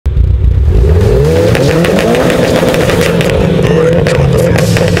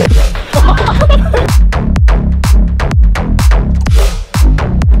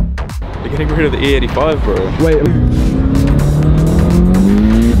of the E85, bro. Wait.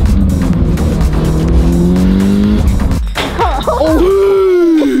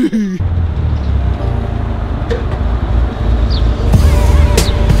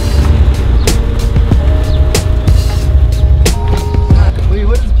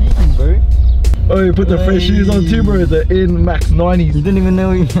 Oh, you put the fresh shoes on too, bro. The in Max 90s. You don't even know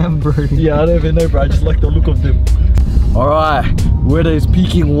what you have, bro. Yeah, I don't even know, bro. I just like the look of them. Alright, weather is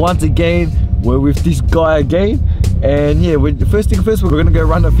peaking once again. We're with this guy again. And yeah, first thing first, we're gonna go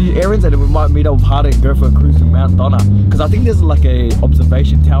run a few errands and then we might meet up with Hardy and go for a cruise to Mt Donna. Because I think there's like a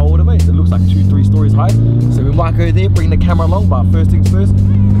observation tower or whatever. It looks like 2-3 stories high. So we might go there, bring the camera along. But first things first, we're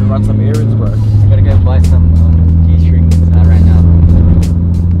gonna run some errands, bro. I gotta go buy some G-strings right now.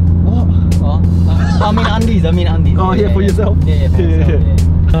 I mean undies. Oh yeah, for yourself? Yeah, for myself,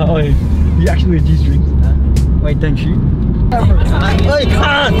 yeah. Oh, you actually wear G-strings? Wait, don't shoot. Hey,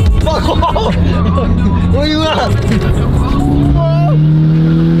 can't! Fuck off! Where you at?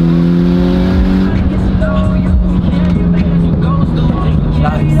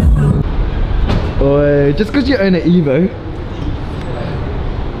 Nice. Oh, just because you own an Evo.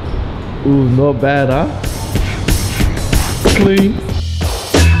 Ooh, not bad, huh? Clean.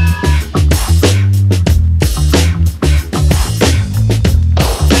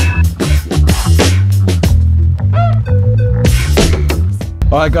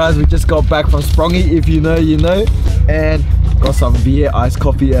 Alright guys, we just got back from Sprongy. If you know, you know. And got some beer, iced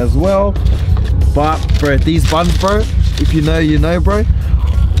coffee as well. But bro, these buns, bro, if you know, you know, bro.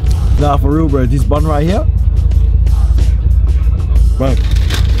 Nah, for real, bro, this bun right here, bro,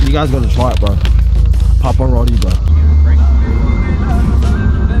 you guys gotta try it, bro. Pepperoni, bro.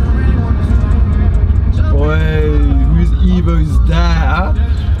 Boy, whose Evo is that?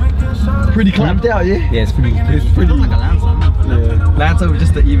 Pretty clamped out, yeah? Yeah, it's pretty. It's pretty. Like a Lancer. Yeah, Lancer with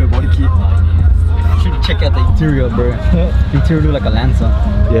just the Evo body kit. Should check out the interior, bro. The interior look like a Lancer.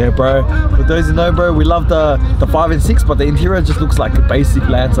 Yeah, bro. For those who know, bro, we love the 5 and 6, but the interior just looks like a basic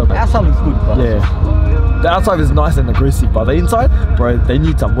Lancer. The outside looks good, bro. Yeah. The outside is nice and aggressive, but the inside, bro, they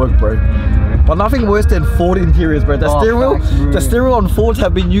need some work, bro. But nothing worse than Ford interiors, bro. The steering wheel on Fords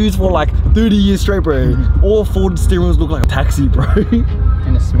have been used for like 30 years straight, bro. All Ford steering wheels look like a taxi, bro.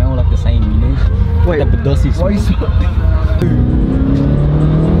 And it smell like the same, you know? Wait, like the dusty smell. Why you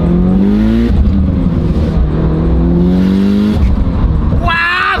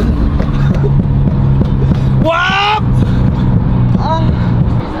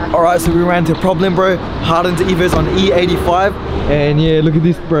Alright, so we ran into a problem, bro. Harden's Evo's on E85. And yeah, look at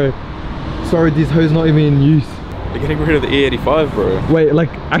this, bro. Sorry, this hoe's not even in use. They're getting rid of the E85, bro. Wait, like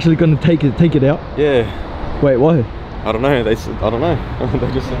actually gonna take it out? Yeah. Wait, why? I don't know. They said, I don't know.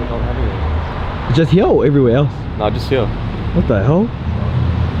 They just said they're not having it. Just here or everywhere else? Nah, just here. What the hell?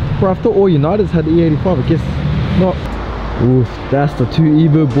 Bro, I thought all Uniteds had E85, I guess not. Oof, that's the two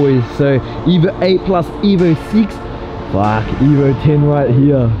Evo boys. So Evo 8 plus Evo 6. Fuck, Evo 10 right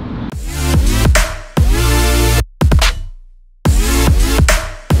here.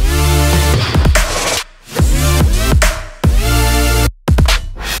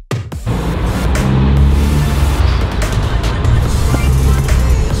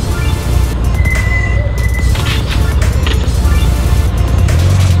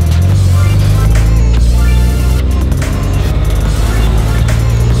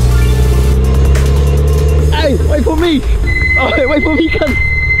 Wait for me! Oh, wait for me, cuz!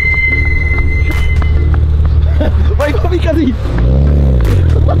 Wait for me, cuzzy!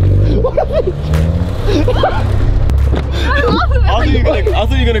 I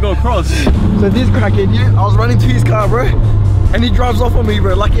thought you were gonna go across. So this crackhead, yeah, I was running to his car, bro, and he drives off on me,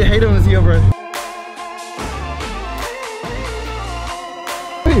 bro. Lucky I hate him was here, bro.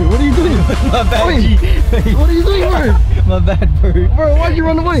 Hey, what are you doing? My bad. Wait, what are you doing, bro? My bad, bro. Bro, why'd you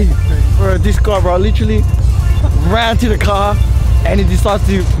run away? Bro, this guy, bro, literally ran to the car and he decides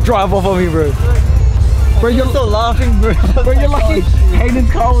to drive off on me, bro. Bro, you're still laughing, bro. Bro, you're lucky Hayden's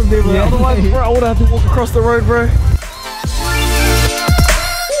car was there, bro. Yeah. Otherwise, bro, I would have to walk across the road, bro.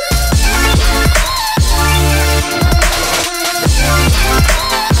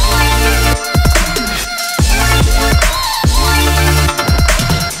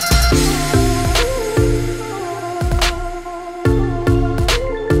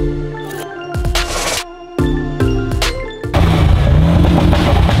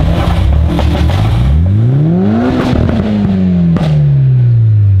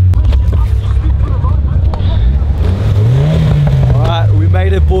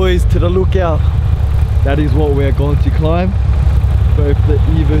 Boys, to the lookout. That is what we're going to climb. Both the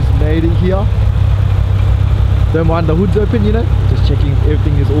Evos made it here. Don't mind the hood's open, you know, just checking if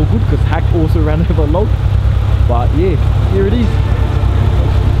everything is all good because Hack also ran over a log. But yeah, here it is.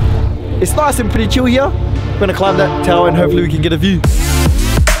 It's nice and pretty chill here. We're gonna climb that tower and hopefully we can get a view.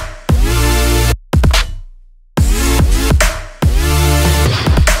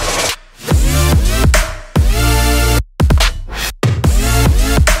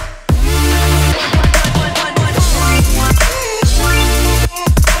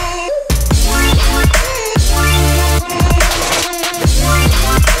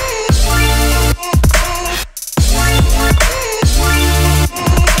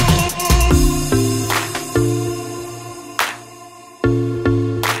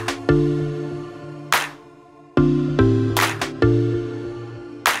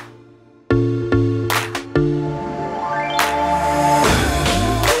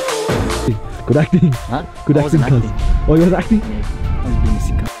 Good acting. Huh? Good I acting, wasn't cuz. Oh, you was acting? Yeah, I was being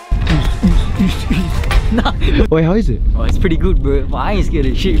sick. Wait, how is it? Oh, it's pretty good, bro. But I ain't scared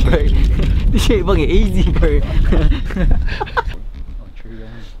of shit, bro. This shit fucking easy, bro.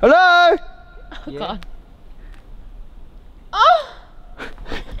 Hello? Oh, God.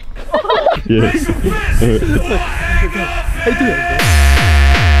 Yes. How you doing?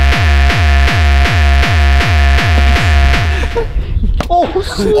 Oh,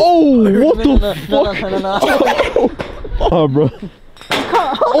 what the fuck? No. Oh, bro.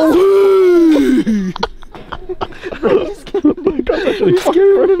 Oh!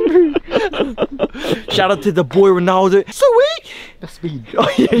 Shout out to the boy Ronaldo. Sweet! That's speed. Oh,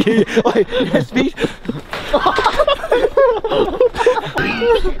 yeah. Oh, yeah. Speed.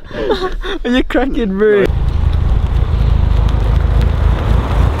 Are you cracking, bro?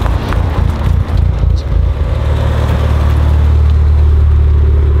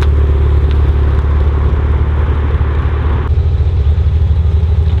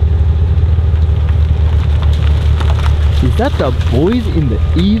 Is that the boys in the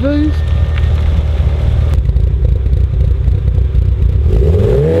Evos?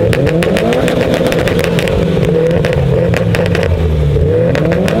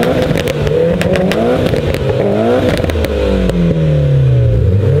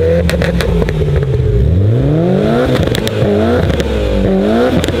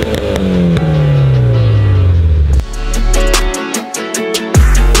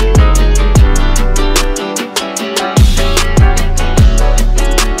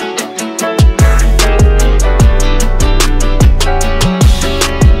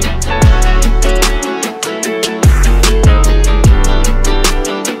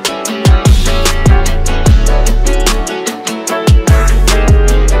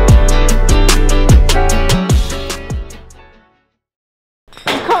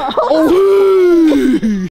 Oh!